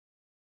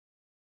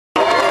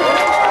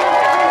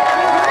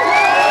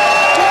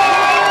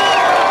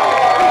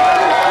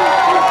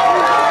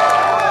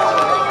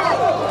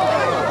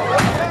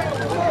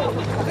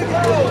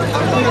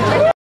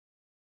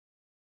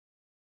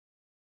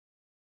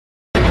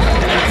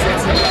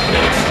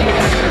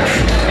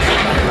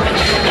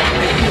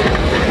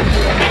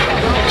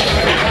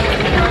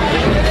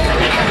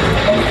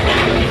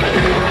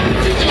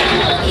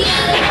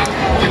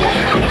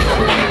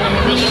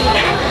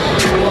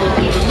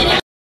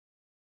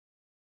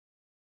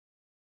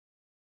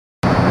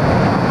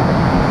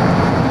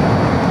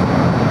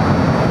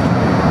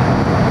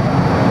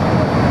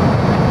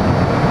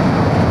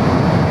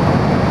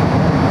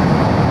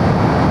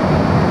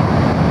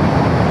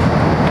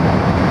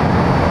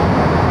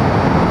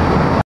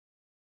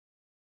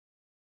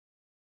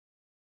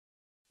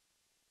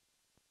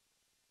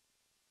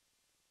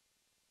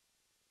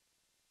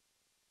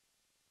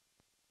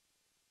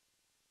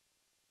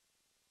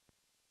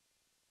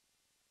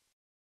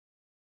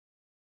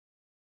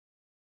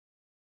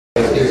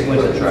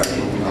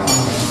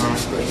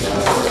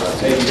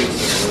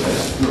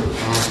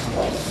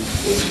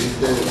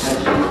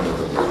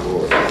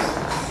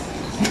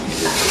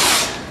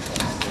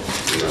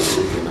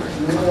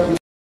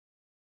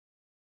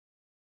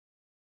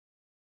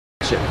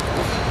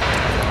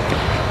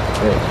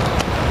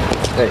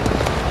Hey.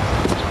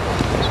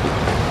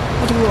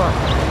 What do you want?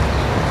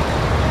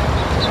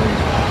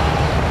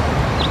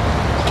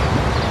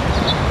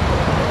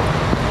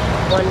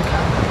 One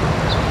cup.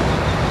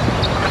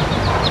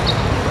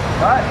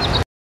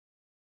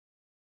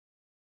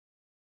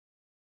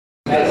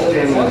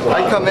 I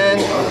come in,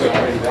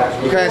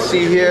 you kind of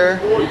see here,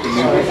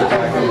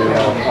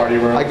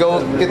 I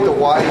go get the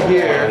wine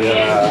here,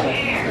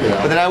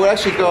 but then I would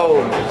actually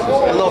go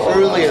a little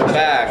earlier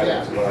back.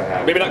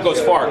 Maybe not go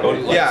as far, go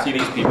to see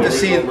these people. To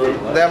see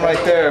them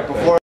right there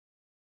before.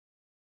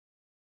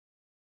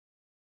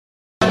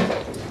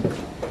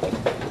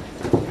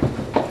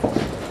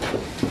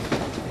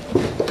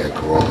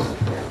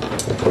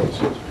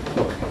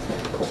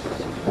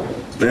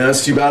 Man,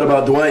 that's too bad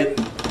about Dwight.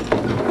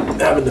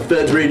 Having the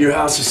feds raid your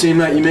house the same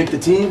night you make the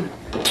team?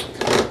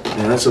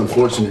 Man, that's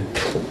unfortunate.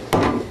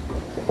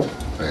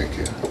 Thank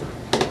you.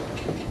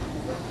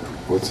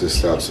 What's to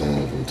stop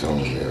someone from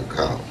telling me a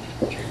cop?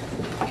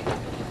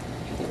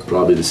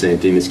 Probably the same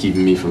thing that's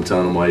keeping me from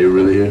telling them why you're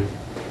really here.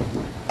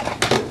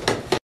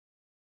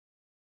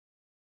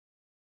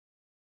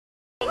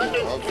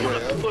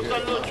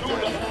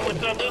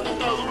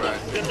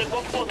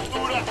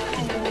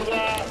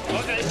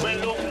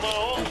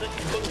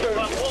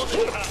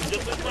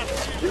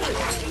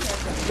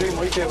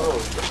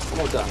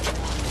 ¿Cómo está?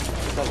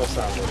 ¿Qué está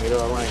pasando? Mira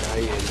la vaina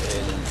ahí.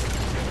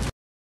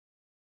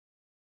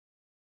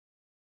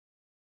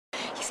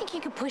 You think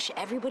you could push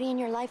everybody in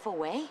your life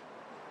away? You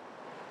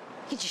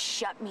could just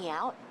shut me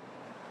out?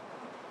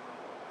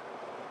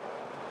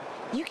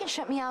 You can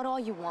shut me out all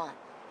you want.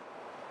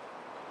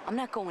 I'm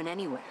not going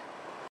anywhere.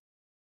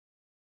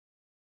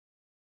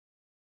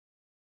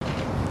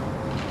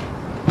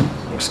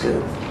 Looks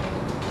good.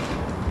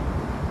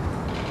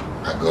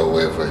 I go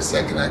away for a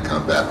second, I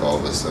come back, all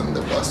of a sudden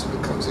the Buster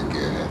becomes a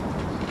gearhead.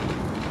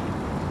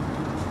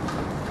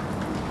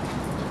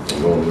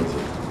 I'm going with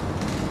you.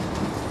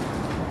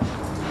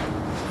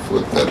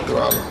 Flip that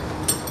throttle.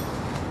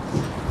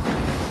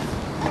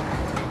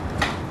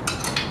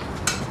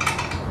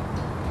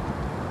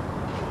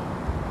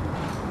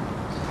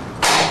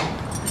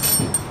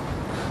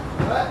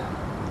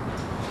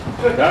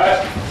 Cut.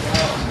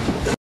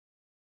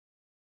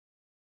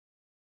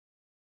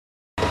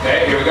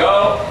 Okay, here we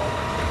go.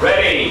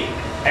 Ready,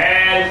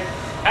 and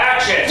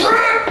action!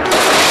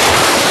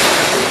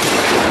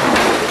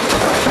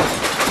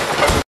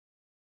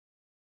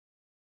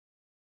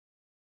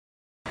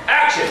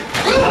 Action!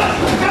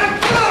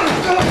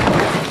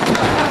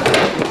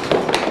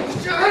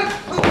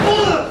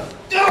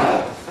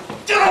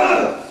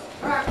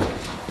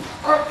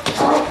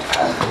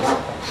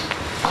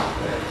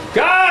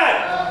 Got it!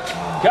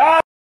 Got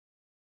it!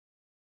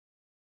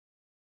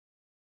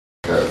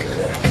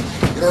 Okay.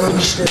 You don't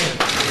understand.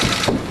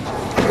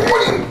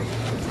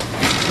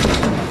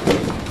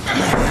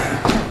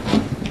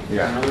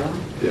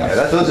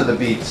 Yeah, those are the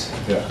beats.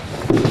 Yeah.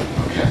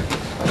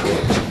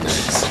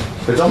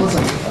 It's almost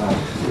like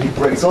when he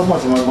breaks. It's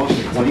almost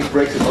like when he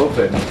breaks it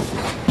open,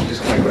 you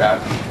just kind of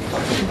grab.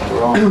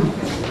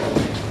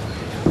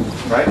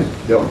 Right?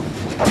 Yep.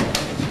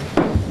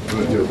 I'm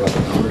gonna do about the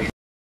numbers.